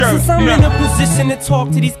Since I'm in a position to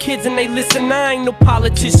talk to these kids and they listen, I ain't no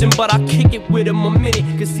politician, but I kick it with them a minute.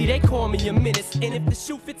 Cause see, they call me a menace. And if the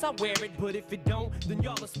shoe fits, I wear it. But if it don't, then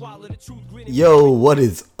y'all will swallow the truth. Yo, what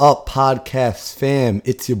is up, podcast fam?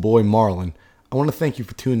 It's your boy Marlon. I want to thank you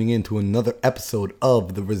for tuning in to another episode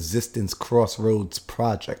of the Resistance Crossroads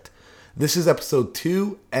Project. This is episode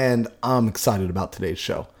 2, and I'm excited about today's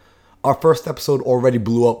show. Our first episode already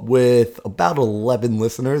blew up with about 11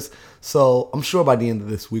 listeners, so I'm sure by the end of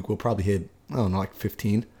this week we'll probably hit, I don't know, like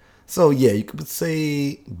 15. So yeah, you could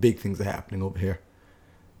say big things are happening over here.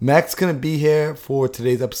 Mac's going to be here for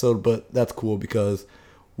today's episode, but that's cool because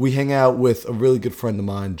we hang out with a really good friend of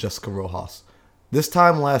mine, Jessica Rojas. This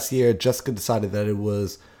time last year, Jessica decided that it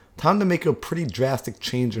was time to make a pretty drastic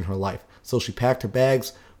change in her life. So she packed her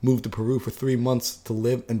bags, moved to Peru for 3 months to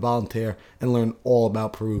live and volunteer and learn all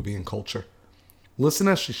about Peruvian culture. Listen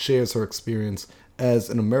as she shares her experience as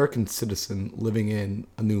an American citizen living in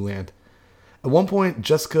a new land. At one point,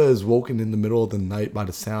 Jessica is woken in the middle of the night by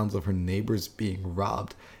the sounds of her neighbors being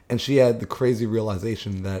robbed, and she had the crazy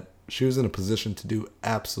realization that she was in a position to do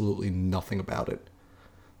absolutely nothing about it.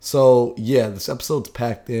 So yeah, this episode's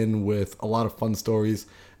packed in with a lot of fun stories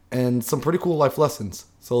and some pretty cool life lessons.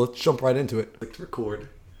 So let's jump right into it. Click to record.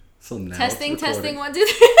 So now testing, 1, 2,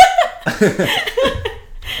 3.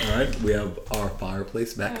 All right, we have our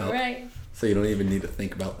fireplace back up. All right. So you don't even need to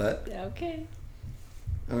think about that. Okay.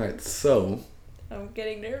 All right, so I'm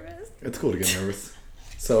getting nervous. it's cool to get nervous.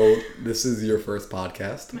 So this is your first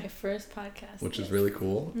podcast. My first podcast. Which is really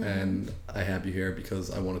cool. Mm-hmm. And I have you here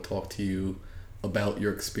because I want to talk to you about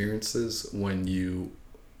your experiences when you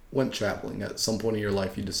went traveling. At some point in your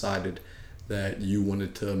life, you decided that you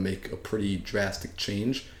wanted to make a pretty drastic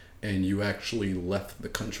change, and you actually left the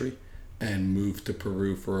country and moved to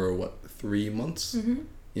Peru for 3 months? Mm-hmm.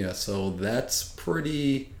 Yeah, so that's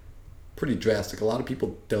pretty drastic. A lot of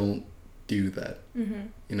people don't do that.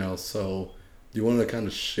 Mm-hmm. So do you want to kind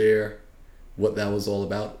of share what that was all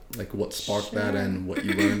about? Like what sparked that and what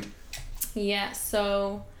you learned? Yeah,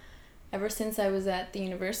 so ever since I was at the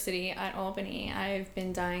university at Albany, I've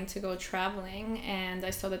been dying to go traveling, and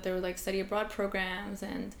I saw that there were like study abroad programs,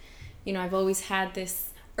 and I've always had this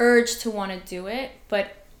urge to want to do it,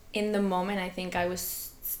 but in the moment I think I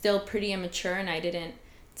was still pretty immature and I didn't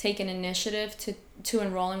take an initiative to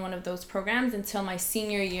enroll in one of those programs until my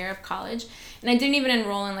senior year of college. And I didn't even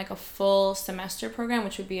enroll in like a full semester program,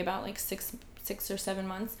 which would be about like six or 7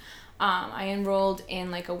 months. I enrolled in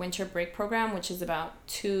like a winter break program, which is about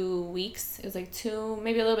 2 weeks. It was like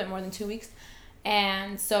maybe a little bit more than 2 weeks.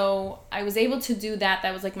 And so I was able to do that.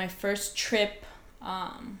 That was like my first trip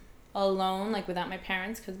alone, like without my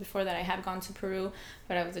parents, because before that I had gone to Peru,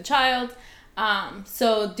 but I was a child.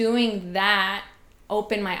 So doing that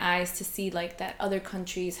opened my eyes to see like that other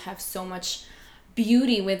countries have so much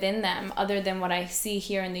beauty within them other than what I see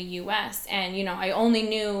here in the US. And I only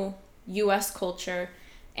knew US culture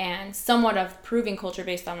and somewhat of Peruvian culture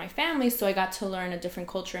based on my family, so I got to learn a different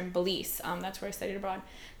culture in Belize. That's where I studied abroad.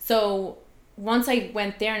 So once I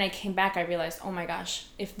went there and I came back, I realized, oh my gosh,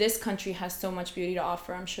 if this country has so much beauty to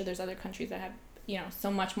offer, I'm sure there's other countries that have so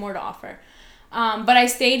much more to offer. But I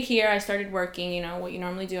stayed here. I started working, what you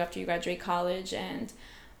normally do after you graduate college. And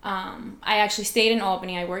I actually stayed in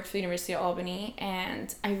Albany. I worked for the University of Albany.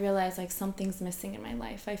 And I realized like something's missing in my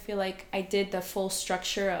life. I feel like I did the full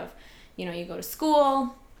structure of, you go to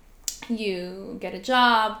school, you get a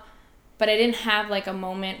job. But I didn't have like a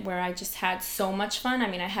moment where I just had so much fun. I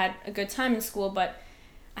mean, I had a good time in school, but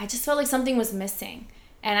I just felt like something was missing.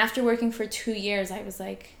 And after working for 2 years, I was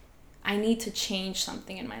like, I need to change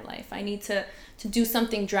something in my life. I need to do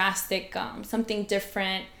something drastic, something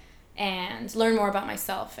different, and learn more about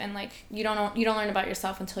myself. And like you don't learn about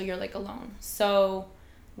yourself until you're like alone. So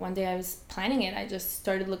one day I was planning it. I just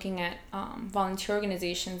started looking at volunteer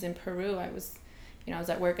organizations in Peru. I was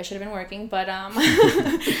at work. I should have been working, but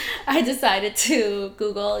I decided to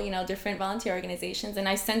Google, different volunteer organizations, and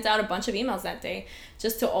I sent out a bunch of emails that day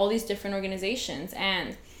just to all these different organizations.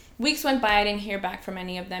 And weeks went by, I didn't hear back from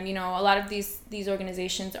any of them. A lot of these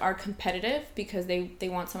organizations are competitive because they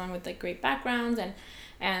want someone with like great backgrounds,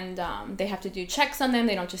 and they have to do checks on them.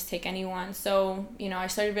 They don't just take anyone. So, I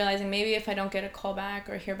started realizing maybe if I don't get a call back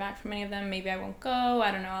or hear back from any of them, maybe I won't go.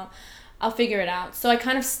 I don't know. I'll figure it out. So I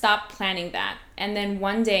kind of stopped planning that. And then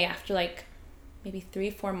one day after like maybe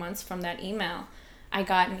 3-4 months from that email, I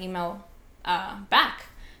got an email back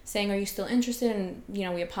saying, are you still interested? And,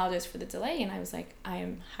 we apologize for the delay. And I was like, I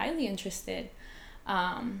am highly interested.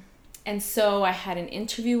 And so I had an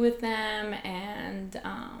interview with them. And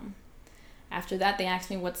after that, they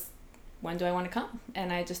asked me when do I want to come?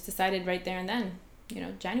 And I just decided right there and then,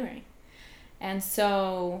 January. And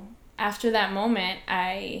so after that moment,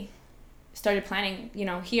 I started planning,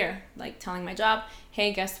 here, like telling my job,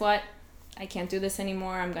 hey, guess what? I can't do this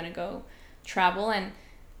anymore. I'm going to go travel. And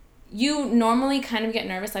you normally kind of get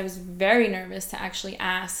nervous. I was very nervous to actually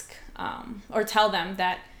ask or tell them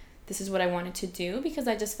that this is what I wanted to do, because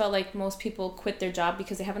I just felt like most people quit their job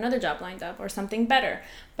because they have another job lined up or something better.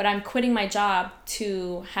 But I'm quitting my job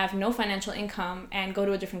to have no financial income and go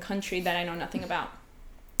to a different country that I know nothing about.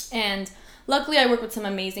 And luckily I worked with some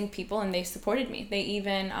amazing people and they supported me. They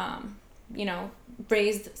even,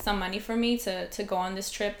 raised some money for me to go on this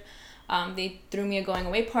trip. They threw me a going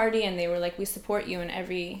away party and they were like, we support you in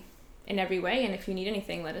every way. And if you need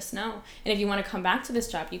anything, let us know. And if you want to come back to this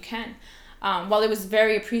job, you can. While it was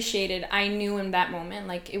very appreciated, I knew in that moment,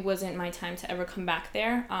 like, it wasn't my time to ever come back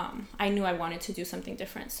there. I knew I wanted to do something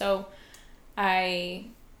different. So I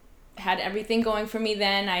had everything going for me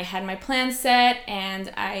then. I had my plan set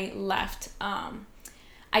and I left.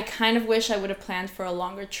 I kind of wish I would have planned for a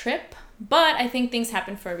longer trip, but I think things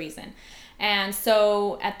happen for a reason. And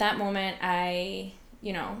so at that moment, I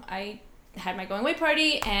had my going away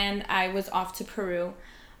party and I was off to Peru.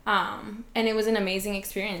 And it was an amazing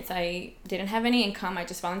experience. I didn't have any income. I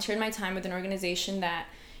just volunteered my time with an organization that,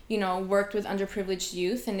 worked with underprivileged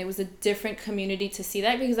youth. And it was a different community to see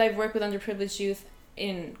that, because I've worked with underprivileged youth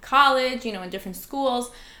in college, in different schools.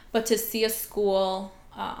 But to see a school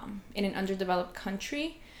in an underdeveloped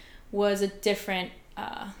country was a different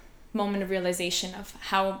moment of realization of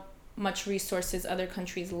how much resources other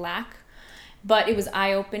countries lack. But it was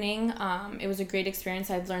eye-opening. It was a great experience.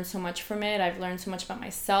 I've learned so much from it. I've learned so much about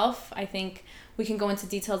myself. I think we can go into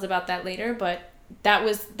details about that later, but that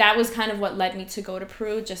was kind of what led me to go to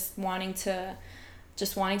Peru, just wanting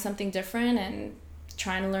something different and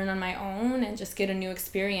trying to learn on my own and just get a new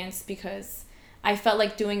experience, because I felt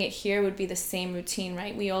like doing it here would be the same routine,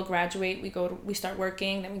 right? We all graduate, we start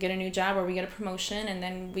working, then we get a new job or we get a promotion, and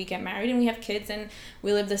then we get married and we have kids and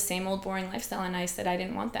we live the same old boring lifestyle. And I said I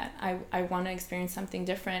didn't want that. I want to experience something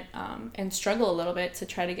different and struggle a little bit to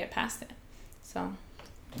try to get past it. So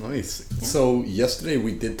nice. Yeah. So yesterday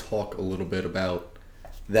we did talk a little bit about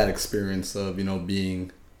that experience of,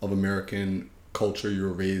 being of American culture. You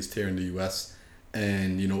were raised here in the U.S.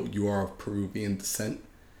 and, you are of Peruvian descent.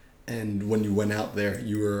 And when you went out there,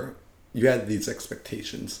 you had these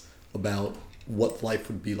expectations about what life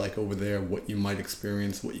would be like over there, what you might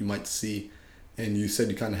experience, what you might see. And you said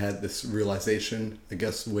you kind of had this realization, I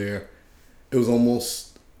guess, where it was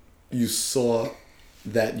almost, you saw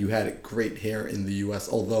that you had great hair in the U.S.,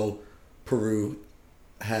 although Peru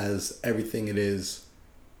has everything it is.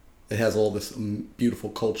 It has all this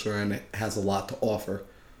beautiful culture and it has a lot to offer.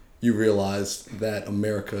 You realized that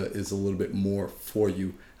America is a little bit more for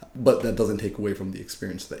you. But that doesn't take away from the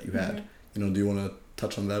experience that you had. Mm-hmm. Do you want to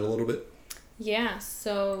touch on that a little bit? Yeah.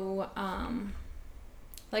 So,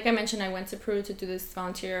 like I mentioned, I went to Peru to do this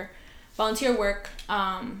volunteer work.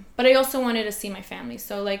 But I also wanted to see my family.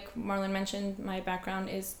 So, like Marlon mentioned, my background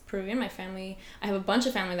is Peruvian. My family, I have a bunch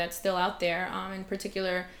of family that's still out there. In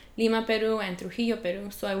particular, Lima, Peru, and Trujillo, Peru.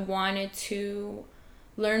 So I wanted to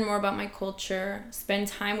learn more about my culture, spend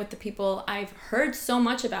time with the people I've heard so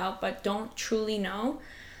much about but don't truly know.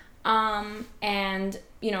 And,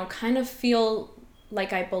 kind of feel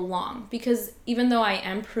like I belong, because even though I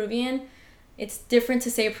am Peruvian, it's different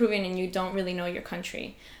to say Peruvian and you don't really know your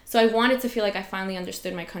country. So I wanted to feel like I finally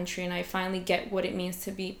understood my country and I finally get what it means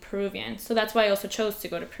to be Peruvian. So that's why I also chose to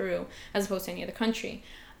go to Peru as opposed to any other country.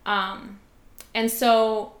 And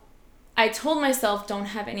so I told myself, don't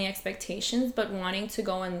have any expectations, but wanting to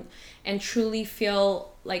go and truly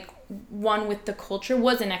feel like one with the culture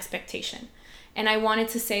was an expectation. And I wanted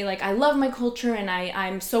to say, like, I love my culture and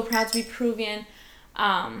I'm so proud to be Peruvian.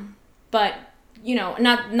 But,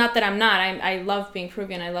 not that I'm not. I love being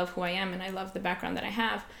Peruvian. I love who I am and I love the background that I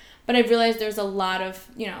have. But I've realized there's a lot of,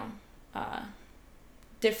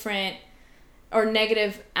 different or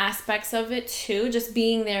negative aspects of it too. Just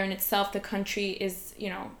being there in itself, the country is,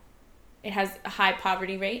 it has a high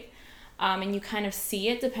poverty rate. And you kind of see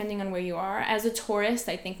it depending on where you are. As a tourist,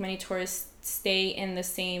 I think many tourists stay in the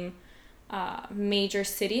same major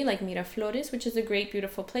city like Miraflores, which is a great,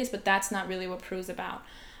 beautiful place, but that's not really what Peru's about.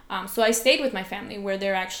 So I stayed with my family where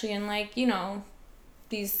they're actually in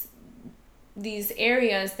these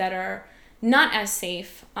areas that are not as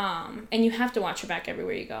safe, and you have to watch your back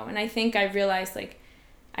everywhere you go. And I think I realized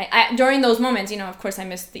I during those moments, of course I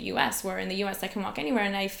missed the US, where in the US I can walk anywhere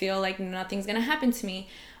and I feel like nothing's gonna happen to me.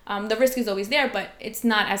 The risk is always there, but it's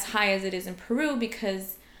not as high as it is in Peru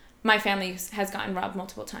because my family has gotten robbed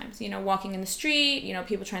multiple times, walking in the street,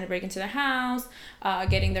 people trying to break into their house,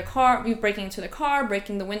 breaking into their car,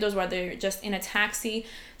 breaking the windows while they're just in a taxi.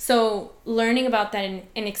 So learning about that and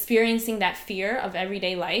experiencing that fear of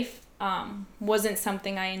everyday life wasn't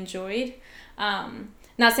something I enjoyed.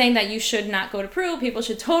 Not saying that you should not go to Peru. People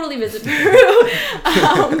should totally visit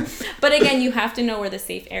Peru. But again, you have to know where the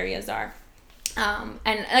safe areas are.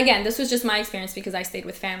 And again, this was just my experience because I stayed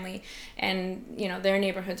with family and, their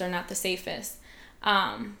neighborhoods are not the safest.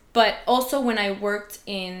 But also when I worked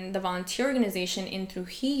in the volunteer organization in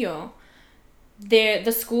Trujillo,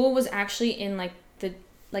 the school was actually in like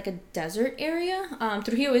a desert area.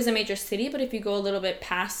 Trujillo is a major city, but if you go a little bit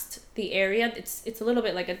past the area, it's a little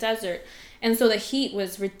bit like a desert. And so the heat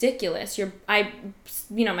was ridiculous.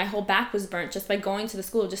 My whole back was burnt just by going to the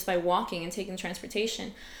school, just by walking and taking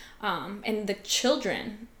transportation. And the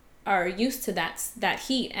children are used to that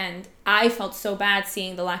heat. And I felt so bad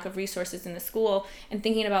seeing the lack of resources in the school and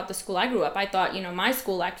thinking about the school I grew up. I thought, my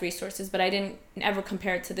school lacked resources, but I didn't ever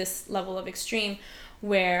compare it to this level of extreme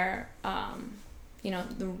where,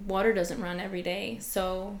 the water doesn't run every day.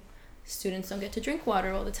 So students don't get to drink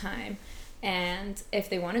water all the time. And if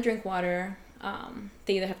they want to drink water,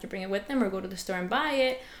 they either have to bring it with them or go to the store and buy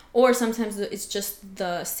it. Or sometimes it's just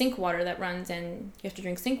the sink water that runs and you have to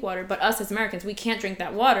drink sink water. But us as Americans, we can't drink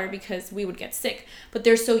that water because we would get sick. But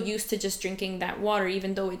they're so used to just drinking that water,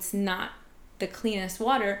 even though it's not the cleanest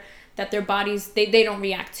water, that their bodies, they don't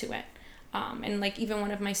react to it. And even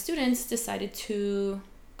one of my students decided to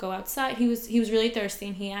go outside. He was really thirsty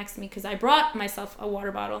and he asked me, because I brought myself a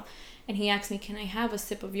water bottle, and he asked me, can I have a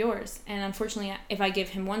sip of yours? And unfortunately, if I give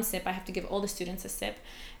him one sip, I have to give all the students a sip,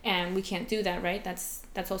 and we can't do that, right?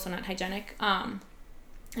 That's also not hygienic. And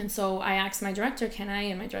so I asked my director, can I?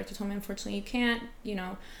 And my director told me, unfortunately, you can't,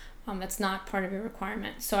 that's not part of your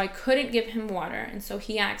requirement. So I couldn't give him water. And so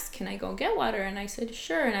he asked, can I go get water? And I said,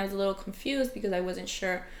 sure. And I was a little confused because I wasn't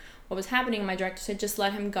sure what was happening. And my director said, just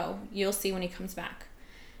let him go. You'll see when he comes back.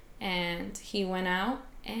 And he went out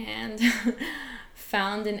and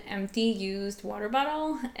found an empty used water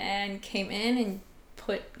bottle and came in and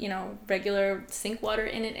put, regular sink water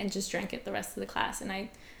in it and just drank it the rest of the class. And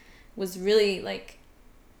I was really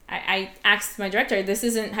I asked my director, this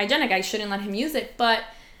isn't hygienic. I shouldn't let him use it. But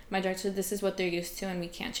my director said, this is what they're used to and we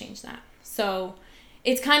can't change that. So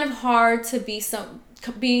it's kind of hard to be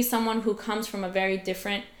someone who comes from a very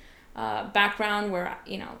different background where,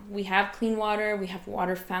 we have clean water, we have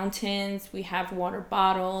water fountains, we have water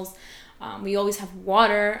bottles. We always have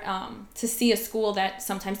water. To see a school that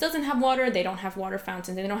sometimes doesn't have water, they don't have water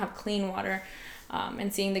fountains, they don't have clean water,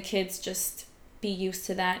 and seeing the kids just be used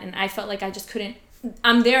to that. And I felt like I just couldn't.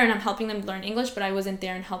 I'm there and I'm helping them learn English, but I wasn't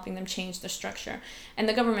there and helping them change the structure. And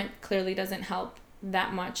the government clearly doesn't help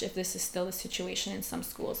that much if this is still the situation in some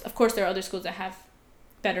schools. Of course, there are other schools that have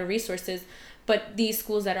better resources, but these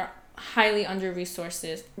schools that are highly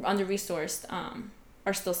under-resourced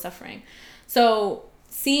are still suffering. So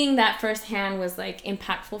seeing that firsthand was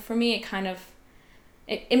impactful for me. It kind of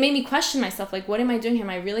it made me question myself, what am I doing here? Am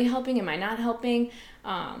I really helping? Am I not helping?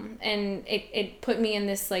 And it put me in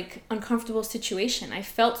this uncomfortable situation. I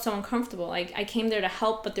felt so uncomfortable. I came there to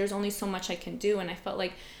help, but there's only so much I can do. And I felt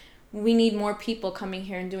like we need more people coming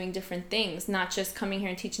here and doing different things, not just coming here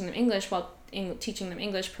and teaching them English, while teaching them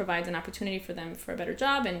English provides an opportunity for them for a better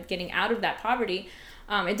job and getting out of that poverty.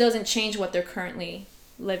 It doesn't change what they're currently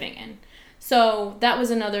living in. So that was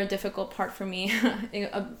another difficult part for me,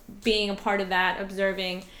 being a part of that,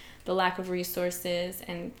 observing the lack of resources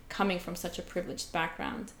and coming from such a privileged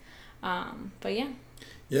background. But yeah.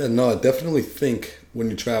 Yeah, no, I definitely think when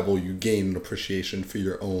you travel, you gain an appreciation for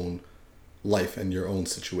your own life and your own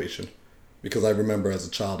situation. Because I remember as a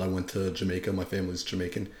child, I went to Jamaica. My family's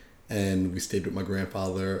Jamaican. And we stayed with my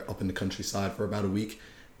grandfather up in the countryside for about a week.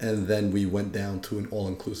 And then we went down to an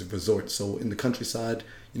all-inclusive resort. So in the countryside,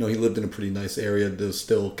 he lived in a pretty nice area. There's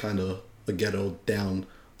still kind of a ghetto down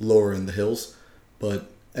lower in the hills. But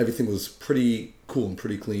everything was pretty cool and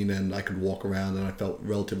pretty clean. And I could walk around and I felt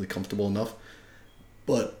relatively comfortable enough.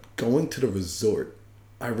 But going to the resort,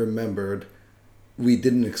 I remembered we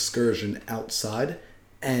did an excursion outside.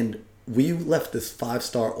 And we left this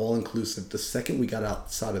 5-star all-inclusive the second we got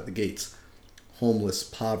outside of the gates. Homeless,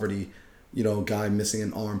 poverty, guy missing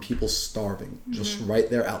an arm, people starving, just right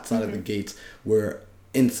there outside of the gates, where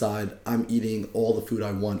inside I'm eating all the food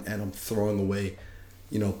I want and I'm throwing away,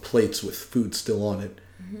 plates with food still on it.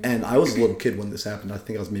 And I was a little kid when this happened. I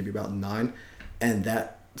think I was maybe about 9. And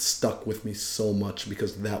that stuck with me so much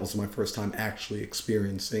because that was my first time actually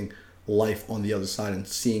experiencing life on the other side and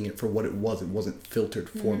seeing it for what it was. It wasn't filtered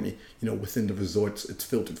for me. You know, within the resorts, it's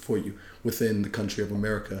filtered for you. Within the country of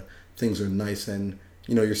America, things are nice, and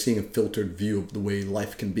you know, you're seeing a filtered view of the way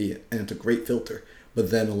life can be, and it's a great filter. But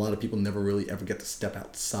then a lot of people never really ever get to step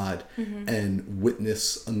outside and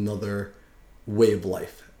witness another way of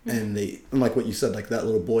life. And like what you said, like that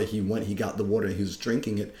little boy, he got the water, and he was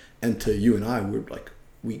drinking it, and to you and I, we're like,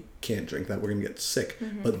 we can't drink that, we're gonna get sick.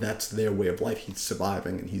 But that's their way of life. He's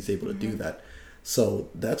surviving, and he's able to do that. So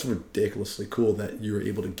that's ridiculously cool that you're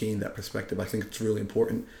able to gain that perspective. I think it's really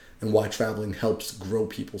important, and why traveling helps grow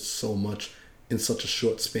people so much in such a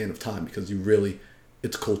short span of time, because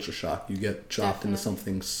it's culture shock. You get dropped into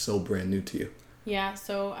something so brand new to you. Yeah,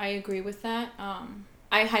 so I agree with that.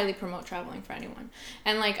 I highly promote traveling for anyone.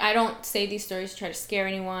 And like, I don't say these stories to try to scare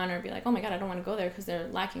anyone or be like, oh my God, I don't want to go there because they're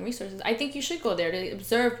lacking resources. I think you should go there to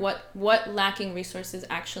observe what lacking resources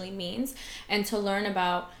actually means, and to learn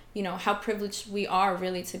about, you know, how privileged we are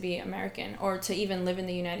really to be American or to even live in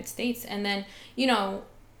the United States. And then, you know,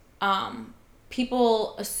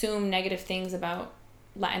 people assume negative things about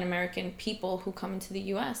Latin American people who come into the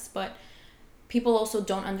US, but people also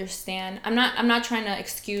don't understand. I'm not trying to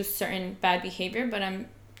excuse certain bad behavior, but I'm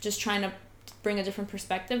just trying to bring a different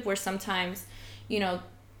perspective where sometimes, you know,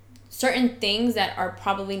 certain things that are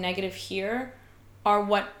probably negative here are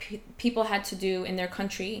what people had to do in their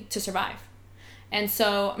country to survive. And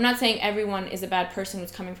so I'm not saying everyone is a bad person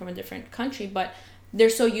who's coming from a different country, but they're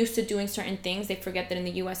so used to doing certain things, they forget that in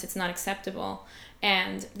the US it's not acceptable.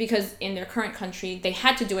 And because in their current country, they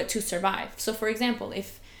had to do it to survive. So for example,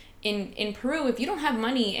 if in Peru, if you don't have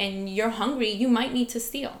money and you're hungry, you might need to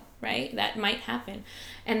steal, right? That might happen.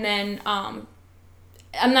 And then I'm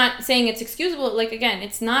not saying it's excusable. Like, again,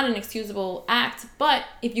 it's not an excusable act, but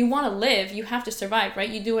if you want to live, you have to survive, right?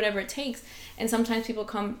 You do whatever it takes. And sometimes people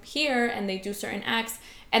come here and they do certain acts,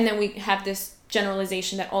 and then we have this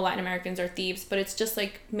generalization that all Latin Americans are thieves. But it's just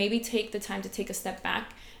like, maybe take the time to take a step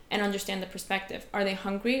back and understand the perspective. Are they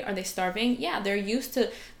hungry? Are they starving? Yeah, they're used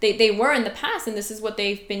to, they were in the past, and this is what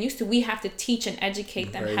they've been used to. We have to teach and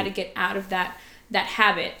educate them how to get out of that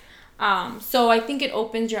habit. So I think it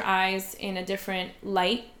opens your eyes in a different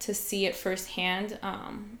light to see it firsthand,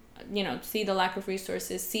 you know, see the lack of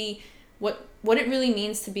resources, see what it really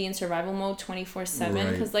means to be in survival mode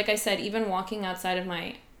 24/7. Because like I said, even walking outside of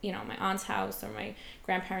my aunt's house or my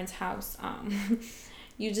grandparents' house,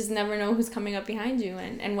 you just never know who's coming up behind you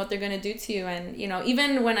and what they're going to do to you. And, you know,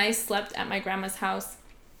 even when I slept at my grandma's house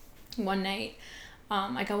one night,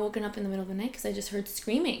 I got woken up in the middle of the night because I just heard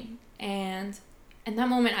screaming. And in that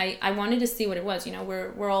moment, I wanted to see what it was. You know,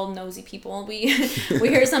 we're all nosy people. We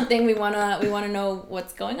hear something, we wanna know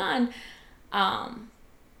what's going on.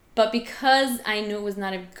 But because I knew it was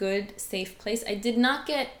not a good, safe place, I did not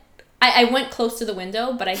get... I went close to the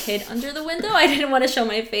window, but I hid under the window. I didn't want to show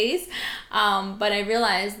my face. But I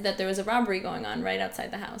realized that there was a robbery going on right outside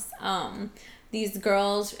the house. These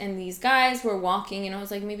girls and these guys were walking, and it was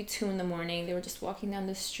like maybe 2 a.m. They were just walking down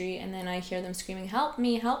the street, and then I hear them screaming, "Help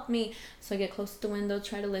me, help me." So I get close to the window,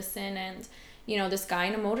 try to listen, and, you know, this guy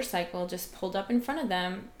in a motorcycle just pulled up in front of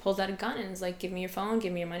them, pulls out a gun, and is like, "Give me your phone,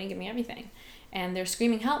 give me your money, give me everything." And they're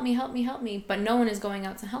screaming, "Help me, help me, help me." But no one is going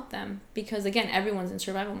out to help them because, again, everyone's in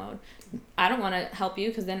survival mode. I don't want to help you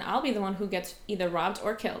because then I'll be the one who gets either robbed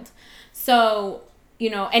or killed. So, you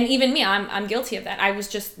know, and even me, I'm guilty of that. I was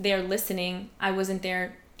just there listening. I wasn't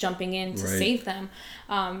there jumping in to save them.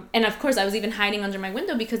 And, of course, I was even hiding under my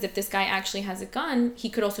window because if this guy actually has a gun, he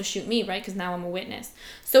could also shoot me, right? Because now I'm a witness.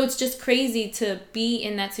 So it's just crazy to be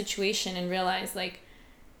in that situation and realize, like,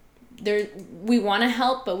 we want to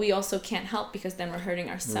help, but we also can't help because then we're hurting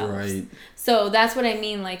ourselves. Right. So that's what I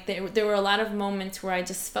mean. Like there were a lot of moments where I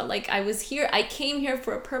just felt like I was here. I came here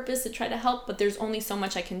for a purpose to try to help, but there's only so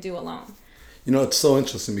much I can do alone. You know, it's so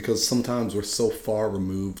interesting because sometimes we're so far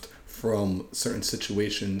removed from certain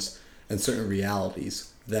situations and certain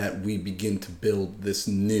realities that we begin to build this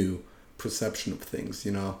new perception of things.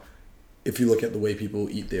 You know, if you look at the way people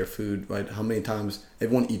eat their food, right? How many times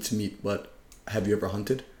everyone eats meat, but have you ever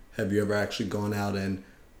hunted? Have you ever actually gone out and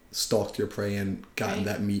stalked your prey and gotten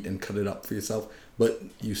that meat and cut it up for yourself? But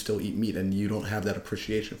you still eat meat and you don't have that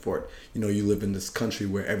appreciation for it. You know, you live in this country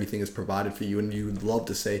where everything is provided for you, and you would love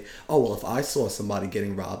to say, oh, well, if I saw somebody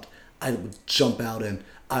getting robbed, I would jump out and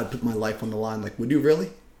I'd put my life on the line. Like, would you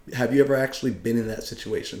really? Have you ever actually been in that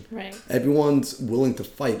situation? Right. Everyone's willing to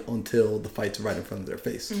fight until the fight's right in front of their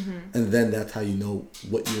face. Mm-hmm. And then that's how you know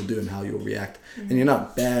what you'll do and how you'll react. Mm-hmm. And you're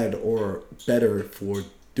not bad or better for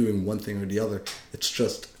doing one thing or the other. It's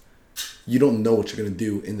just you don't know what you're going to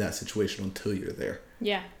do in that situation until you're there.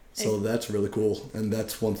 Yeah. So that's really cool. And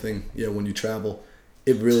that's one thing, when you travel,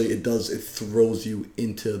 it throws you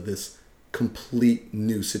into this complete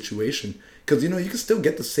new situation. Because, you know, you can still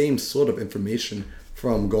get the same sort of information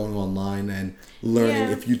from going online and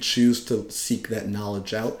learning if you choose to seek that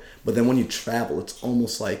knowledge out. But then when you travel, it's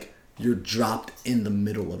almost like you're dropped in the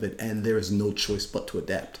middle of it and there is no choice but to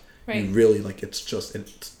adapt. Right. You really, like, it's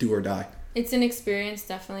do or die. It's an experience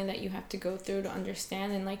definitely that you have to go through to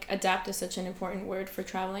understand, and like adapt is such an important word for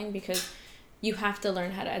traveling, because you have to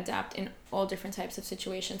learn how to adapt in all different types of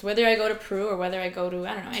situations. Whether I go to Peru or whether I go to,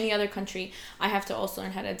 I don't know, any other country, I have to also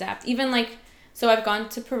learn how to adapt. Even like, so I've gone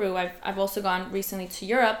to Peru, I've also gone recently to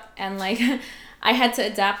Europe, and like I had to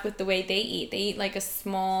adapt with the way they eat. They eat like a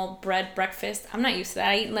small bread breakfast. I'm not used to that.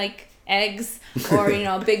 I eat like eggs or, you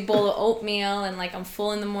know, a big bowl of oatmeal, and like I'm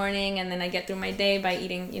full in the morning, and then I get through my day by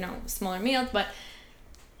eating, you know, smaller meals. But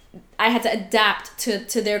I had to adapt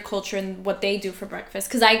to their culture and what they do for breakfast,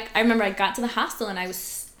 because I remember I got to the hostel and I was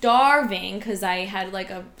starving because I had like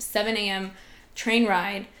a 7 a.m. train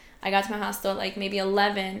ride. I got to my hostel at like maybe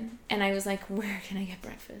 11, and I was like, where can I get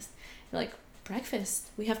breakfast? They're like, breakfast?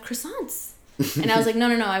 We have croissants. And I was like, no,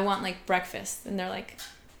 I want like breakfast. And they're like,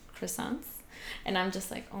 croissants? And I'm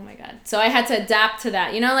just like, oh my God. So I had to adapt to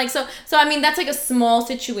that, you know, like, so I mean, that's like a small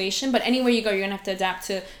situation, but anywhere you go, you're gonna have to adapt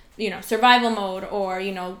to, you know, survival mode, or,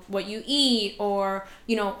 you know, what you eat, or,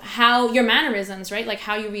 you know, how your mannerisms, right? Like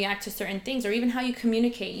how you react to certain things, or even how you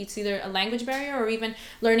communicate. It's either a language barrier or even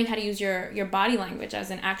learning how to use your body language as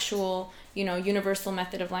an actual, you know, universal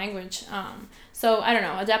method of language. So I don't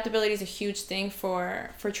know, adaptability is a huge thing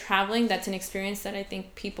for traveling. That's an experience that I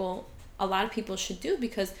think a lot of people should do,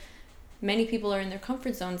 because many people are in their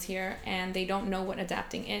comfort zones here and they don't know what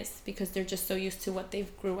adapting is, because they're just so used to what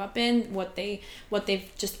they've grew up in, what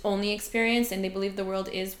they've just only experienced, and they believe the world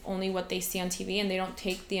is only what they see on TV, and they don't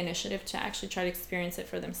take the initiative to actually try to experience it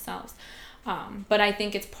for themselves. But I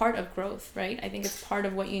think it's part of growth, right? I think it's part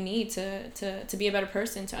of what you need to be a better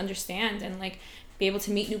person, to understand and like be able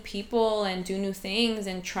to meet new people and do new things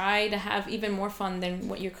and try to have even more fun than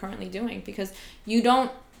what you're currently doing, because you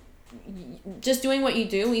don't just doing what you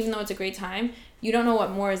do, even though it's a great time, you don't know what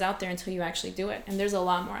more is out there until you actually do it. And there's a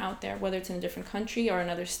lot more out there, whether it's in a different country or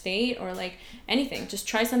another state or like anything. Just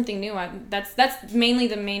try something new. That's mainly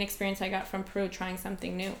the main experience I got from Peru, trying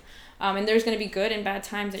something new. And there's going to be good and bad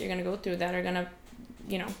times that you're going to go through that are going to,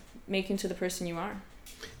 you know, make you into the person you are.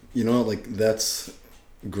 You know, like, that's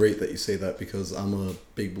great that you say that, because I'm a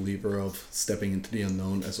big believer of stepping into the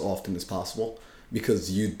unknown as often as possible,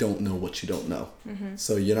 because you don't know what you don't know. Mm-hmm.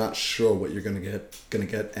 So you're not sure what you're gonna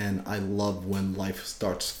get. And I love when life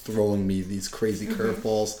starts throwing me these crazy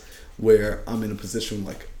curveballs where I'm in a position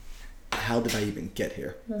like, how did I even get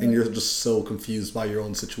here? Mm-hmm. And you're just so confused by your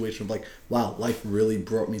own situation. Like, wow, life really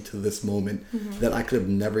brought me to this moment that I could have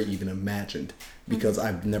never even imagined, because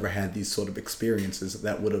I've never had these sort of experiences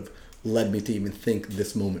that would have led me to even think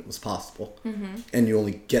this moment was possible. And you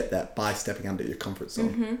only get that by stepping out of your comfort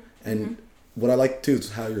zone. And what I like too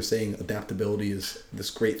is how you're saying adaptability is this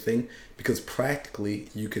great thing, because practically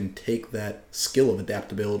you can take that skill of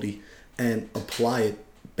adaptability and apply it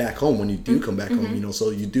back home when you do come back home, you know. So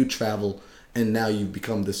you do travel and now you've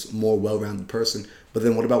become this more well-rounded person. But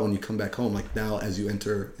then what about when you come back home? Like now, as you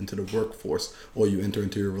enter into the workforce, or you enter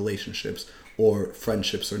into your relationships or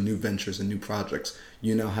friendships or new ventures and new projects,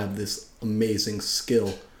 you now have this amazing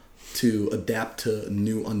skill to adapt to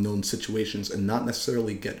new unknown situations and not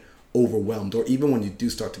necessarily get overwhelmed. Or even when you do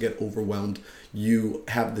start to get overwhelmed, you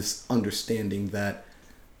have this understanding that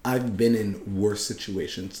I've been in worse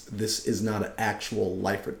situations. This is not an actual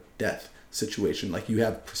life or death situation. Like, you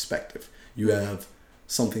have perspective. You have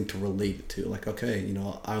something to relate it to. Like, okay, you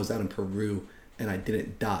know, I was out in Peru and I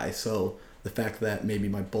didn't die. So the fact that maybe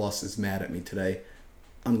my boss is mad at me today,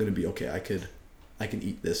 I'm going to be okay. I can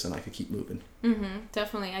eat this and I could keep moving.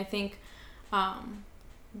 Definitely. I think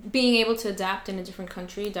being able to adapt in a different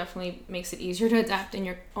country definitely makes it easier to adapt in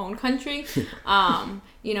your own country.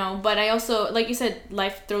 You know, but I also, like you said,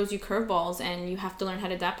 life throws you curveballs and you have to learn how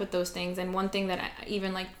to adapt with those things. And one thing that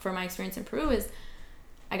even like for my experience in Peru is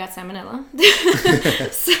I got salmonella.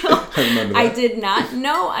 So I did not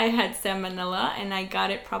know I had salmonella, and I got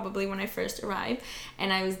it probably when I first arrived.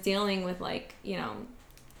 And I was dealing with, like, you know,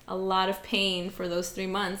 a lot of pain for those 3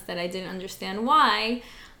 months that I didn't understand why.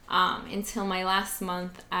 Until my last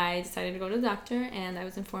month, I decided to go to the doctor, and I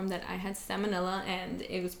was informed that I had salmonella, and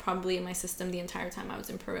it was probably in my system the entire time I was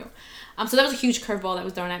in Peru. So that was a huge curveball that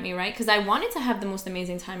was thrown at me, right? Because I wanted to have the most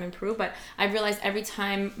amazing time in Peru, but I realized every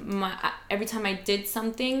time I did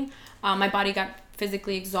something, my body got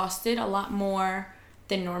physically exhausted a lot more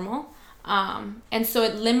than normal. And so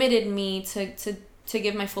it limited me to to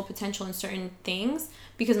give my full potential in certain things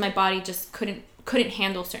because my body just couldn't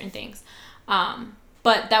handle certain things.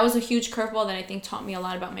 But that was a huge curveball that I think taught me a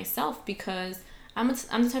lot about myself, because I'm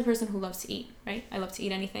the type of person who loves to eat, right? I love to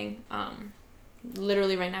eat anything.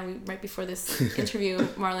 Literally right now, right before this interview,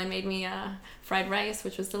 Marlon made me fried rice,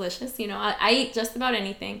 which was delicious. You know, I eat just about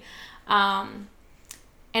anything. And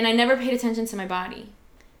I never paid attention to my body.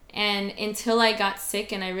 And until I got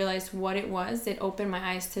sick and I realized what it was, it opened my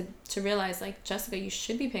eyes to realize, like, Jessica, you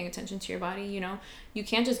should be paying attention to your body. You know, you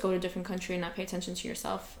can't just go to a different country and not pay attention to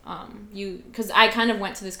yourself. Because I kind of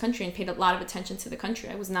went to this country and paid a lot of attention to the country.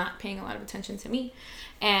 I was not paying a lot of attention to me.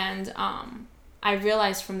 And I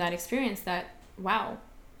realized from that experience that, wow,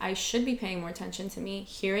 I should be paying more attention to me,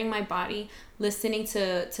 hearing my body, listening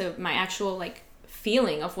to my actual, like,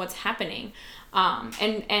 feeling of what's happening,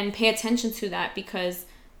 and pay attention to that, because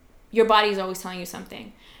your body is always telling you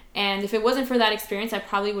something. And if it wasn't for that experience, I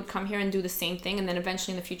probably would come here and do the same thing, and then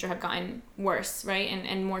eventually in the future have gotten worse, right?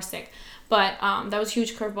 And more sick. But that was a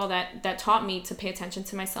huge curveball that taught me to pay attention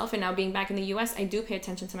to myself. And now being back in the US, I do pay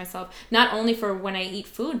attention to myself, not only for when I eat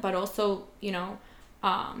food, but also, you know,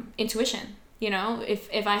 intuition. You know,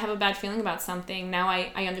 if I have a bad feeling about something, now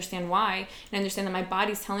I understand why, and I understand that my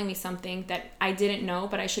body's telling me something that I didn't know,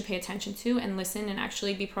 but I should pay attention to and listen and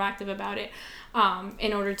actually be proactive about it,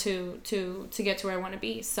 in order to get to where I want to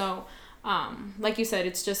be. So, like you said,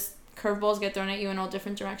 it's just curveballs get thrown at you in all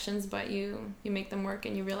different directions, but you make them work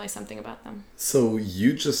and you realize something about them. So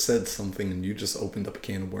you just said something, and you just opened up a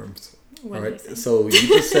can of worms. What all did right. I say? So you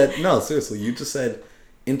just said no, seriously. You just said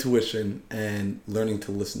intuition and learning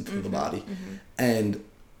to listen to the body. And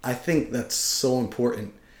I think that's so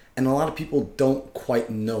important. And a lot of people don't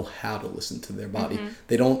quite know how to listen to their body.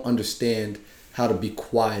 They don't understand how to be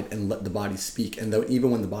quiet and let the body speak. And though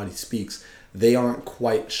even when the body speaks, they aren't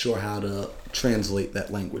quite sure how to translate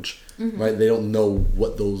that language, right? They don't know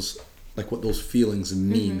what those feelings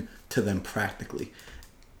mean to them practically.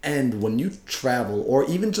 And when you travel, or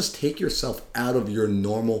even just take yourself out of your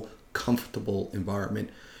normal comfortable environment,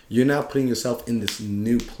 you're now putting yourself in this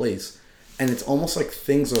new place, and it's almost like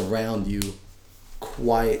things around you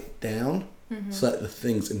quiet down so that the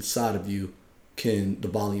things inside of you the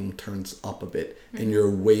volume turns up a bit, and you're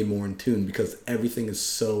way more in tune, because everything is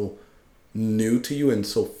so new to you and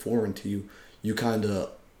so foreign to you. You kind of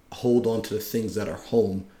hold on to the things that are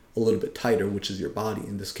home a little bit tighter, which is your body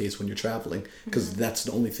in this case when you're traveling, because that's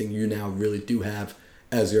the only thing you now really do have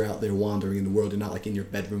as you're out there wandering in the world. You're not like in your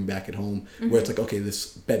bedroom back at home where it's like, okay, this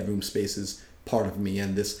bedroom space is part of me,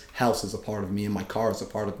 and this house is a part of me, and my car is a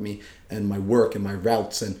part of me, and my work and my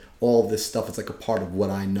routes and all this stuff is like a part of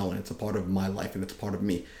what I know, and it's a part of my life, and it's a part of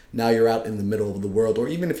me. Now you're out in the middle of the world, or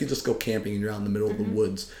even if you just go camping and you're out in the middle of the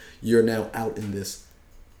woods, you're now out in this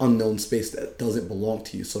unknown space that doesn't belong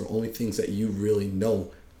to you. So the only things that you really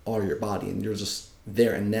know are your body, and you're just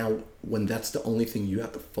there. And now when that's the only thing you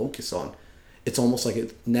have to focus on, it's almost like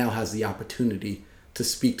it now has the opportunity to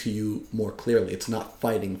speak to you more clearly. It's not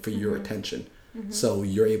fighting for your attention. So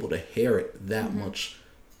you're able to hear it that much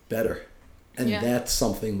better. And that's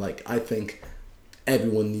something, like, I think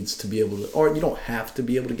everyone needs to be able to, or you don't have to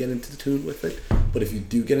be able to get into tune with it, but if you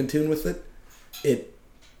do get in tune with it, it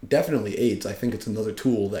definitely aids. I think it's another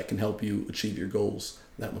tool that can help you achieve your goals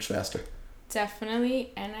that much faster.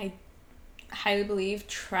 Definitely. And I highly believe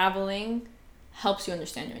traveling helps you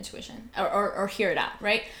understand your intuition or hear it out,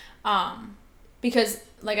 right? Because,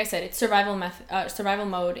 like I said, it's survival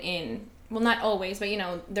mode in, well, not always, but, you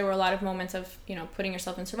know, there were a lot of moments of, you know, putting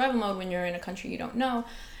yourself in survival mode when you're in a country you don't know.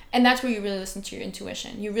 And that's where you really listen to your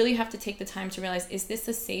intuition. You really have to take the time to realize, is this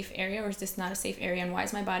a safe area or is this not a safe area? And why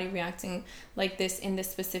is my body reacting like this in this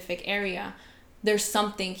specific area? There's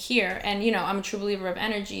something here. And, you know, I'm a true believer of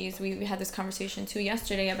energies. We had this conversation too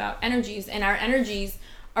yesterday about energies, and our energies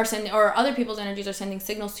are sending, or other people's energies are sending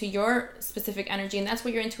signals to your specific energy, and that's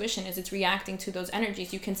what your intuition is. It's reacting to those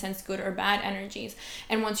energies. You can sense good or bad energies,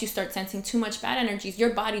 and once you start sensing too much bad energies,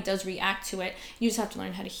 your body does react to it. You just have to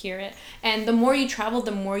learn how to hear it. And the more you travel,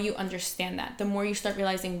 the more you understand that, the more you start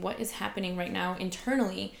realizing what is happening right now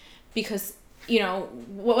internally, because, you know,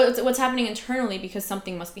 what's happening internally, because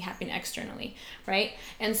something must be happening externally, right?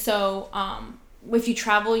 And so if you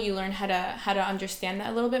travel, you learn how to understand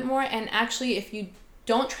that a little bit more. And actually, if you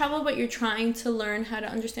don't travel, but you're trying to learn how to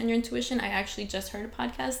understand your intuition, I actually just heard a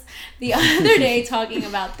podcast the other day talking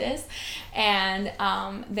about this, and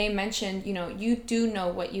they mentioned, you know, you do know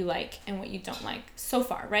what you like and what you don't like so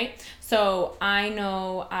far, right? So I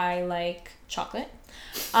know I like chocolate,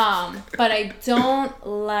 but I don't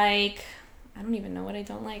like, I don't even know what I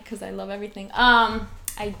don't like because I love everything.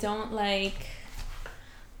 I don't like,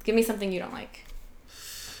 give me something you don't like.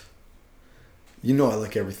 You know I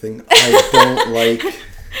like everything. I don't like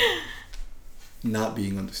not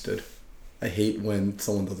being understood. I hate when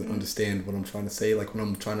someone doesn't understand what I'm trying to say. Like when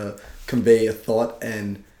I'm trying to convey a thought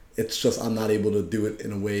and it's just I'm not able to do it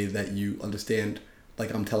in a way that you understand.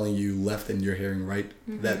 Like I'm telling you left and you're hearing right.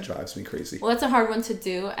 That drives me crazy. Well, that's a hard one to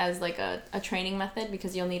do as like a training method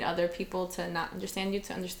because you'll need other people to not understand you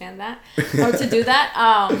to understand that or to do that.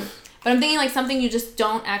 But I'm thinking like something you just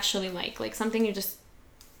don't actually like something you just,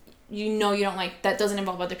 you don't like that doesn't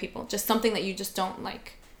involve other people. Just something that you just don't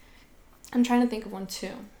like. I'm trying to think of one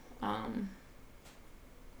too.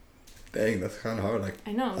 Dang, that's kind of hard. Like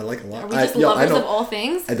I know. I like a lot. Are we just lovers of all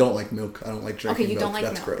things? I don't like milk. I don't like drinking milk. Okay, you don't like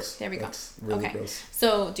that's milk. Gross. There we go. That's really gross.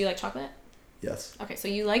 So, do you like chocolate? Yes. Okay, so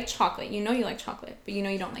you like chocolate. You know you like chocolate, but you know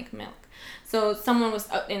you don't like milk. So someone was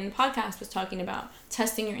in the podcast was talking about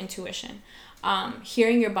testing your intuition,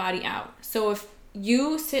 hearing your body out. So if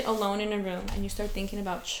you sit alone in a room and you start thinking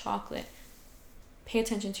about chocolate, pay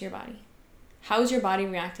attention to your body. How is your body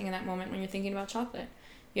reacting in that moment when you're thinking about chocolate?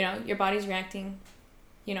 You know, your body's reacting,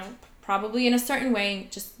 probably in a certain way.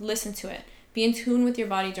 Just listen to it. Be in tune with your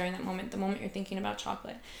body during that moment, the moment you're thinking about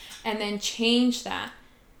chocolate. And then change that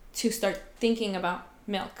to start thinking about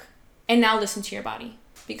milk. And now listen to your body.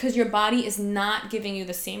 Because your body is not giving you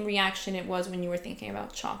the same reaction it was when you were thinking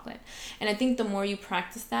about chocolate. And I think the more you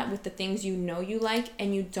practice that with the things you know you like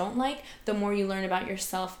and you don't like, the more you learn about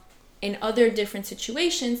yourself in other different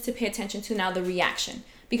situations to pay attention to now the reaction.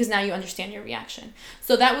 Because now you understand your reaction.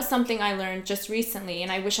 So that was something I learned just recently. And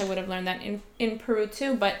I wish I would have learned that in Peru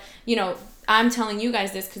too. But, I'm telling you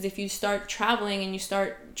guys this because if you start traveling and you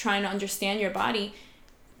start trying to understand your body,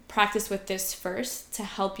 practice with this first to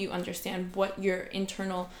help you understand what your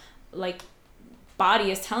internal body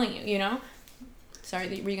is telling you, Sorry,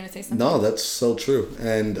 were you going to say something? No, that's so true.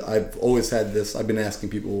 And I've always had this, I've been asking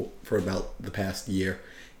people for about the past year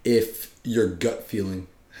if your gut feeling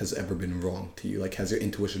has ever been wrong to you. Like, has your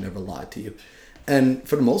intuition ever lied to you? And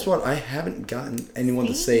for the most part, I haven't gotten anyone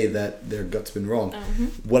to say that their gut's been wrong.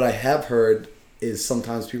 What I have heard is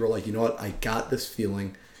sometimes people are like, you know what, I got this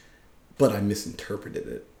feeling, but I misinterpreted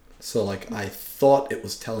it. So, I thought it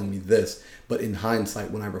was telling me this, but in hindsight,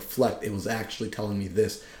 when I reflect, it was actually telling me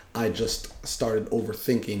this. I just started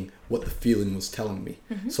overthinking what the feeling was telling me.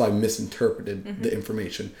 So I misinterpreted the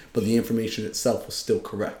information, but the information itself was still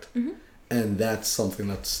correct. And that's something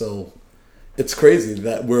that's so... It's crazy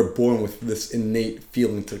that we're born with this innate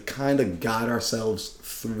feeling to kind of guide ourselves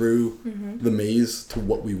through the maze to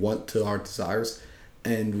what we want, to our desires.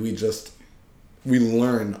 And we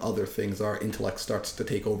learn other things. Our intellect starts to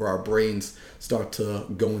take over. Our brains start to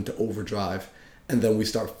go into overdrive. And then we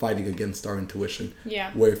start fighting against our intuition.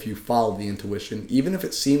 Yeah. Where if you follow the intuition, even if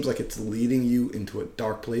it seems like it's leading you into a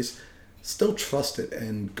dark place, still trust it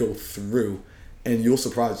and go through. And you'll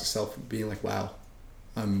surprise yourself being like, wow,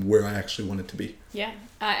 I'm where I actually wanted to be. Yeah.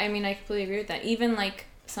 I completely agree with that. Even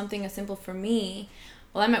something as simple for me,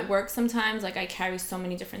 well, I'm at work sometimes, I carry so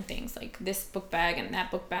many different things, like this book bag and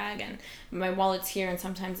that book bag, and my wallet's here and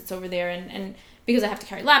sometimes it's over there. And because I have to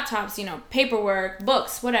carry laptops, paperwork,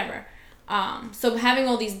 books, whatever. So having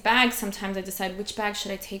all these bags, sometimes I decide which bag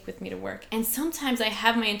should I take with me to work. And sometimes I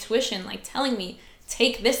have my intuition telling me,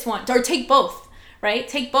 take this one or take both, right?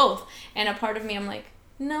 Take both. And a part of me, I'm like,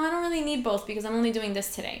 no, I don't really need both because I'm only doing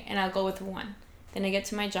this today and I'll go with one. Then I get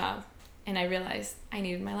to my job and I realize I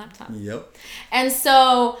needed my laptop. Yep. And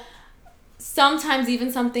so sometimes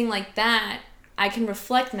even something like that, I can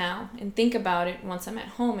reflect now and think about it once I'm at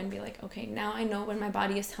home and be like, okay, now I know when my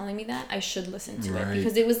body is telling me that I should listen to it.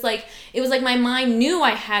 Because it was like my mind knew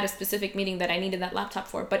I had a specific meeting that I needed that laptop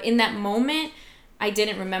for. But in that moment, I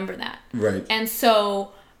didn't remember that. Right. And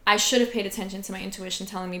so I should have paid attention to my intuition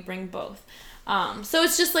telling me bring both. So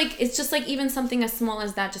it's just like even something as small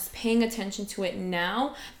as that, just paying attention to it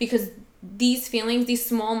now, because these feelings, these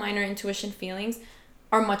small minor intuition feelings,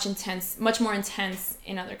 are much more intense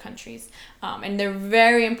in other countries. And they're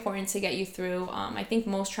very important to get you through. I think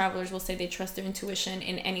most travelers will say they trust their intuition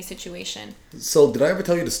in any situation. So did I ever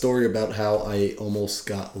tell you the story about how I almost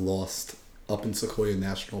got lost up in Sequoia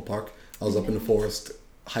National Park? I was up in the forest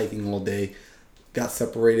hiking all day, got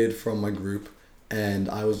separated from my group, and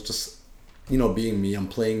I was just, being me. I'm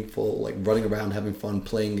playing full, running around, having fun,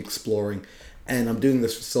 playing, exploring. And I'm doing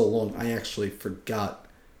this for so long, I actually forgot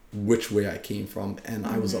which way I came from. And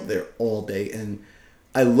I was up there all day. And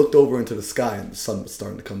I looked over into the sky and the sun was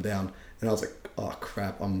starting to come down. And I was like, oh,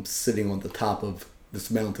 crap. I'm sitting on the top of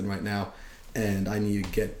this mountain right now. And I need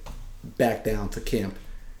to get back down to camp.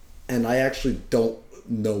 And I actually don't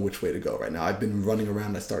know which way to go right now. I've been running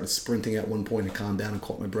around. I started sprinting at one point and calmed down and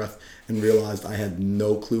caught my breath and realized I had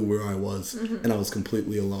no clue where I was. And I was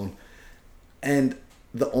completely alone. And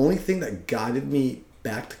the only thing that guided me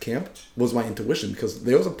back to camp was my intuition, because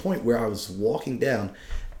there was a point where I was walking down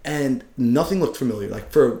and nothing looked familiar.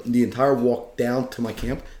 Like for the entire walk down to my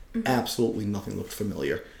camp, absolutely nothing looked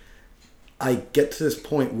familiar. I get to this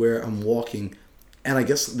point where I'm walking, and I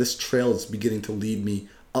guess this trail is beginning to lead me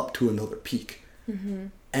up to another peak.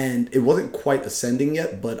 And it wasn't quite ascending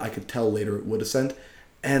yet, but I could tell later it would ascend.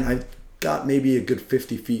 And I got maybe a good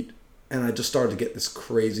 50 feet, and I just started to get this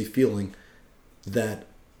crazy feeling that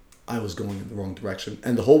I was going in the wrong direction.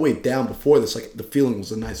 And the whole way down before this, like, the feeling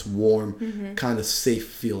was a nice, warm, kind of safe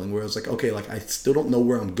feeling where I was like, okay, like, I still don't know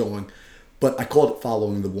where I'm going, but I called it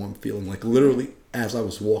following the warm feeling. Like, literally, as I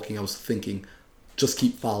was walking, I was thinking, just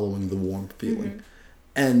keep following the warm feeling.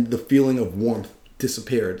 And the feeling of warmth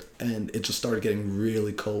disappeared, and it just started getting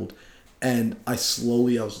really cold. And I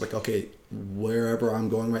was like, okay, wherever I'm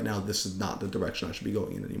going right now, this is not the direction I should be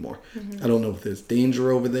going in anymore. I don't know if there's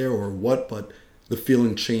danger over there or what, but the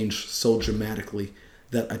feeling changed so dramatically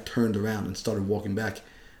that I turned around and started walking back.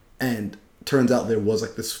 And turns out there was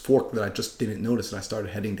like this fork that I just didn't notice, and I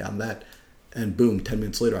started heading down that. And boom, 10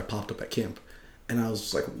 minutes later, I popped up at camp. And I was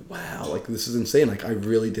just like, wow, like, this is insane. Like, I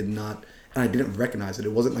really did not, and I didn't recognize it.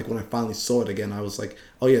 It wasn't like when I finally saw it again, I was like,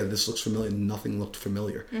 oh yeah, this looks familiar. Nothing looked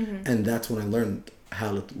familiar. And that's when I learned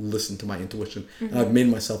how to listen to my intuition. And I've made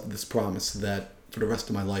myself this promise that for the rest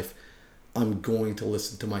of my life, I'm going to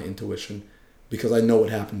listen to my intuition, because I know what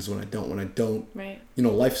happens when I don't. When I don't, you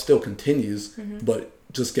know, life still continues, but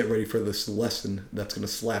just get ready for this lesson that's going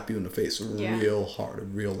to slap you in the face real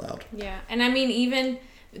hard, real loud. Yeah. And I mean, even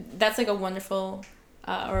that's like a wonderful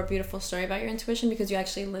or a beautiful story about your intuition, because you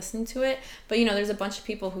actually listen to it. But, you know, there's a bunch of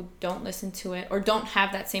people who don't listen to it or don't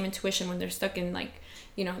have that same intuition when they're stuck in, like,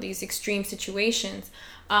 you know, these extreme situations.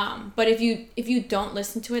 But if you don't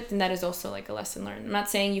listen to it, then that is also like a lesson learned. I'm not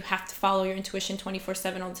saying you have to follow your intuition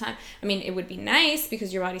 24/7 all the time. I mean, it would be nice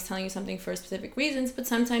because your body's telling you something for specific reasons, but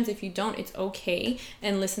sometimes if you don't, it's okay,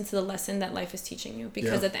 and listen to the lesson that life is teaching you,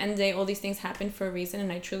 because at the end of the day, all these things happen for a reason,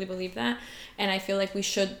 and I truly believe that. And I feel like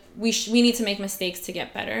we need to make mistakes to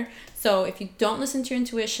get better. So if you don't listen to your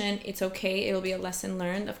intuition, it's okay. It'll be a lesson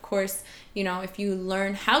learned. Of course, you know, if you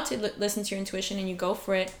learn how to listen to your intuition and you go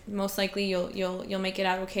for it, most likely you'll make it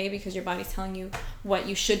out okay, because your body's telling you what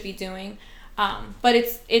you should be doing. But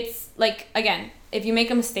it's like, again, if you make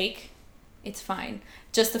a mistake, it's fine.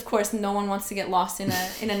 Just, of course, no one wants to get lost in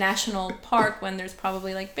a national park when there's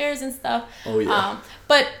probably like bears and stuff. Oh yeah.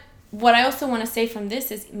 But what I also want to say from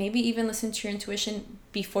this is maybe even listen to your intuition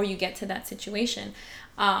before you get to that situation.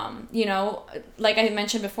 You know, like I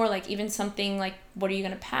mentioned before, like even something like, what are you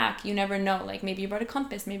going to pack? You never know. Like maybe you brought a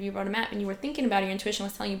compass, maybe you brought a map, and you were thinking about it, your intuition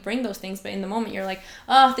was telling you bring those things, but in the moment you're like,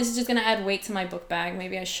 oh, this is just going to add weight to my book bag.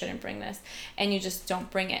 Maybe I shouldn't bring this. And you just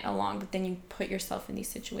don't bring it along, but then you put yourself in these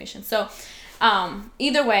situations. So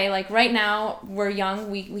either way, like right now we're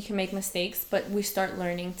young, we can make mistakes, but we start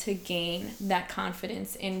learning to gain that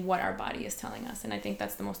confidence in what our body is telling us. And I think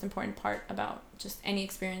that's the most important part about just any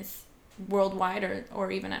experience worldwide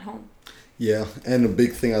or even at home. Yeah, and a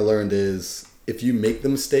big thing I learned is if you make the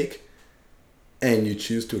mistake and you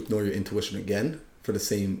choose to ignore your intuition again for the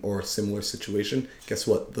same or similar situation, guess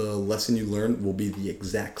what? The lesson you learn will be the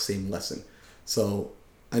exact same lesson. So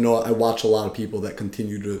I know I watch a lot of people that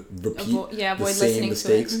continue to repeat the same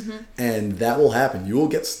mistakes, and that will happen. You will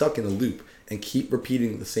get stuck in a loop and keep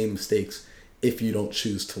repeating the same mistakes if you don't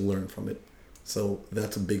choose to learn from it. So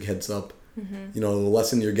that's a big heads up. You know, the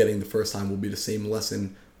lesson you're getting the first time will be the same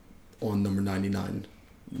lesson on number 99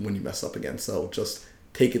 when you mess up again. So just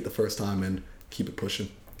take it the first time and keep it pushing.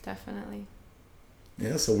 Definitely.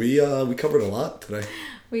 Yeah, so we covered a lot today.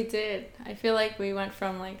 We did. I feel like we went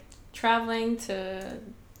from like traveling to,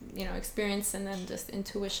 you know, experience, and then just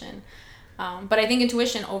intuition. But I think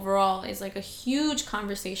intuition overall is like a huge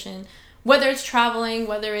conversation, whether it's traveling,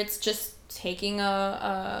 whether it's just taking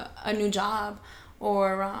a new job,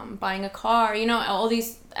 or buying a car, you know, all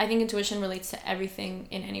these, I think intuition relates to everything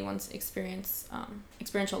in anyone's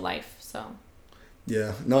experiential life, so.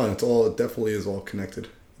 Yeah, no, it definitely is all connected,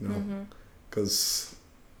 you know, because,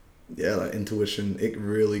 that intuition, it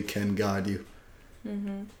really can guide you.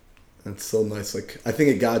 It's so nice. Like, I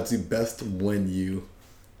think it guides you best when you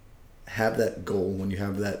have that goal, when you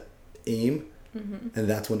have that aim, and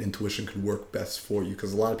that's when intuition could work best for you,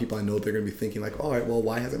 because a lot of people I know, they're going to be thinking like, all right, well,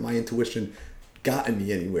 why hasn't my intuition gotten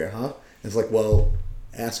me anywhere, huh? And it's like, well,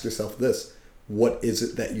 ask yourself this: what is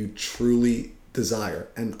it that you truly desire?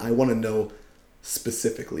 And I want to know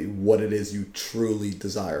specifically what it is you truly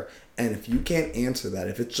desire. And if you can't answer that,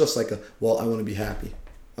 if it's just like well, I want to be happy.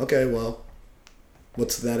 Okay, well,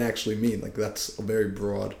 what's that actually mean? Like, that's a very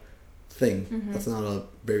broad thing. That's not a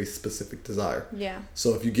very specific desire. Yeah.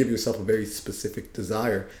 So if you give yourself a very specific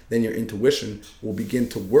desire, then your intuition will begin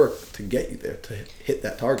to work to get you there, to hit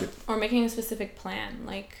that target. Or making a specific plan.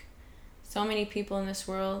 Like, so many people in this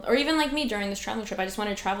world, or even like me during this traveling trip, I just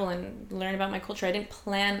wanted to travel and learn about my culture. I didn't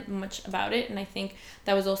plan much about it, and I think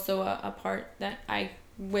that was also a part that I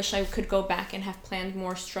wish I could go back and have planned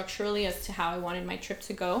more structurally as to how I wanted my trip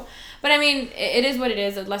to go. But I mean, it is what it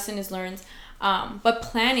is. A lesson is learned. But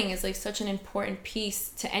planning is like such an important piece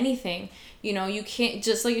to anything. You know, you can't,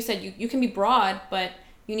 just like you said, you can be broad, but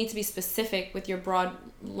you need to be specific with your broad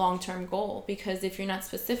long-term goal, because if you're not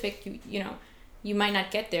specific, you know, you might not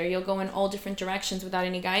get there. You'll go in all different directions without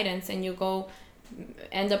any guidance, and you'll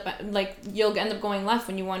end up going left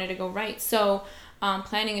when you wanted to go right. So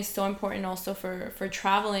planning is so important also for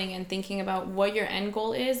traveling, and thinking about what your end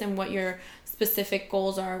goal is and what your specific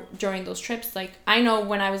goals are during those trips. Like, I know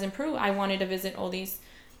when I was in Peru, I wanted to visit all these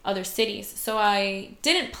other cities. So I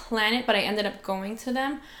didn't plan it, but I ended up going to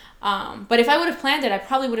them. But if I would have planned it, I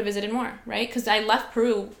probably would have visited more, right? Because I left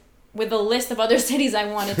Peru with a list of other cities I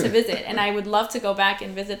wanted to visit, and I would love to go back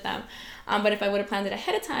and visit them. But if I would have planned it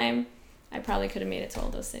ahead of time, I probably could have made it to all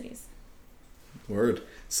those cities. Word.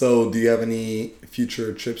 So do you have any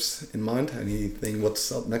future trips in mind? Anything,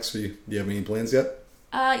 what's up next for you? Do you have any plans yet?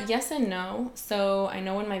 Yes and no. So I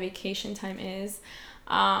know when my vacation time is,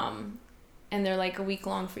 and they're like a week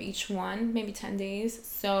long for each one, maybe 10 days.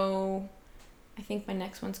 So I think my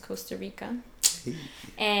next one's Costa Rica.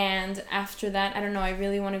 And after that, I don't know, I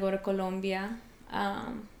really want to go to Colombia.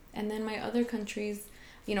 And then my other countries,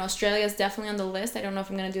 you know, Australia is definitely on the list. I don't know if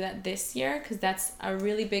I'm going to do that this year, because that's a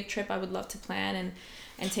really big trip I would love to plan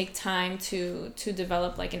and take time to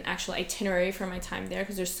develop like an actual itinerary for my time there,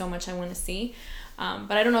 because there's so much I want to see.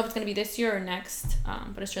 But I don't know if it's going to be this year or next,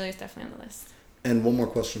 but Australia is definitely on the list. And one more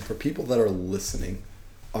question for people that are listening.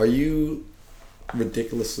 Are you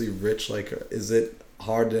ridiculously rich? Like, is it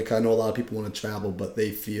hard? Like, I know a lot of people want to travel, but they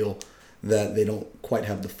feel that they don't quite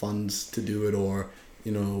have the funds to do it, or,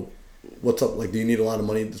 you know, what's up? Like, do you need a lot of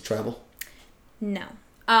money to travel? No.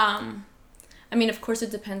 I mean, of course, it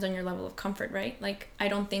depends on your level of comfort, right? Like, I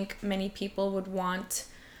don't think many people would want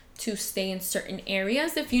to stay in certain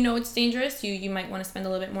areas. If you know it's dangerous, you might want to spend a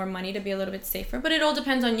little bit more money to be a little bit safer, but it all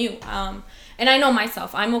depends on you. And I know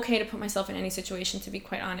myself, I'm okay to put myself in any situation, to be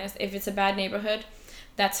quite honest. If it's a bad neighborhood,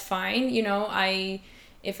 that's fine. You know,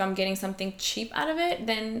 if I'm getting something cheap out of it,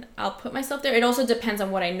 then I'll put myself there. It also depends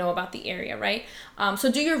on what I know about the area, right?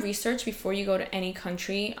 So do your research before you go to any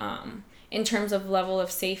country, in terms of level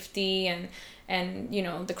of safety and you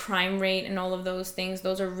know, the crime rate and all of those things.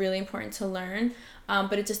 Those are really important to learn.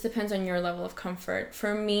 But it just depends on your level of comfort.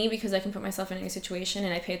 For me, because I can put myself in any situation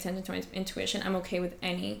and I pay attention to my intuition, I'm okay with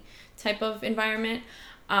any type of environment.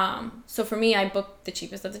 So for me, I book the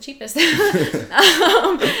cheapest of the cheapest.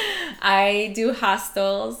 I do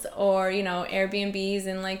hostels or, you know, Airbnbs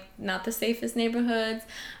in like not the safest neighborhoods.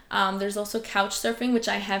 There's also couch surfing, which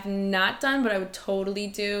I have not done, but I would totally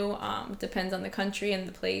do. It depends on the country and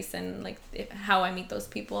the place and like how I meet those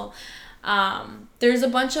people. There's a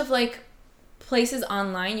bunch of like places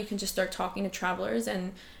online you can just start talking to travelers,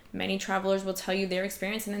 and many travelers will tell you their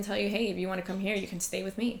experience and then tell you, hey, if you want to come here, you can stay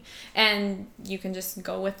with me, and you can just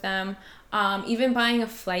go with them. Even buying a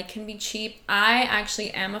flight can be cheap. I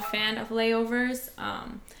actually am a fan of layovers,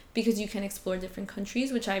 because you can explore different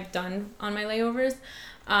countries, which I've done on my layovers.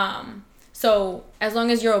 So as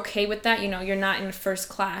long as you're okay with that, you know, you're not in first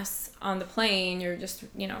class on the plane, you're just,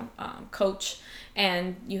 you know, coach,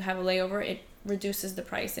 and you have a layover, it reduces the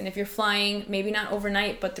price. And if you're flying, maybe not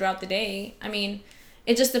overnight, but throughout the day, I mean,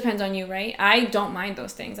 it just depends on you, right? I don't mind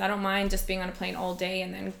those things. I don't mind just being on a plane all day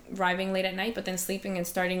and then arriving late at night, but then sleeping and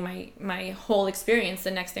starting my whole experience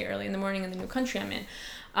the next day early in the morning in the new country I'm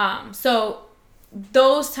in. So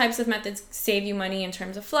those types of methods save you money in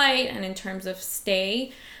terms of flight and in terms of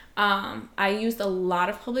stay. I used a lot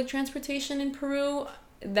of public transportation in Peru.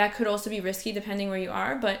 That could also be risky depending where you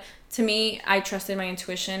are, but to me, I trusted my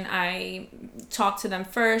intuition. I talked to them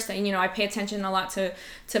first, and you know, I pay attention a lot to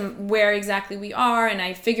where exactly we are, and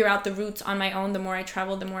I figure out the routes on my own. The more I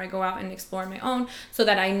travel, the more I go out and explore on my own, so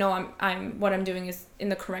that I know I'm what I'm doing is in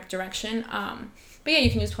the correct direction. But yeah,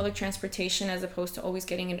 you can use public transportation as opposed to always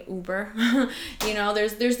getting an Uber. You know,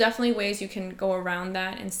 there's definitely ways you can go around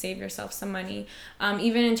that and save yourself some money.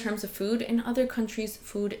 Even in terms of food, in other countries,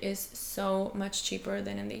 food is so much cheaper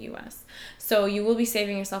than in the US. So you will be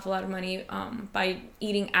saving yourself a lot of money by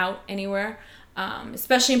eating out anywhere.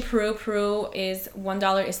 Especially in Peru. Peru is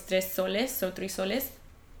 $1 is 3 soles, so 3 soles.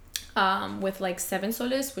 With like 7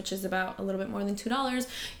 soles, which is about a little bit more than $2,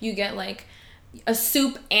 you get like a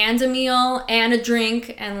soup and a meal and a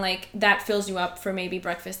drink, and like that fills you up for maybe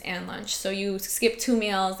breakfast and lunch. So you skip 2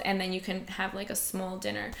 meals and then you can have like a small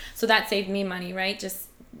dinner. So that saved me money, right? Just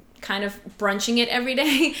kind of brunching it every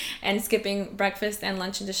day and skipping breakfast and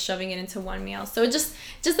lunch and just shoving it into one meal. So it just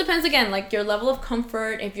depends, again, like your level of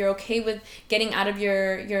comfort, if you're okay with getting out of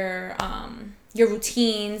your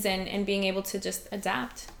routines and being able to just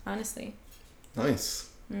adapt, honestly. Nice.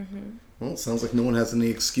 Well, it sounds like no one has any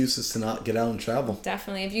excuses to not get out and travel.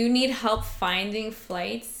 Definitely. If you need help finding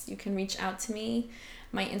flights, you can reach out to me.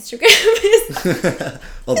 My Instagram is...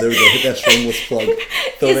 Oh, there we go. Hit that shameless plug.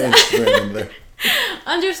 Throw the Instagram in there.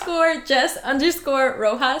 _Rojas.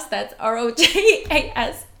 That's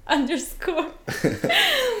ROJAS _.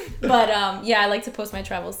 But yeah, I like to post my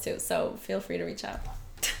travels too, so feel free to reach out.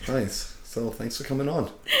 Nice. So thanks for coming on.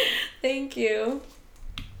 Thank you.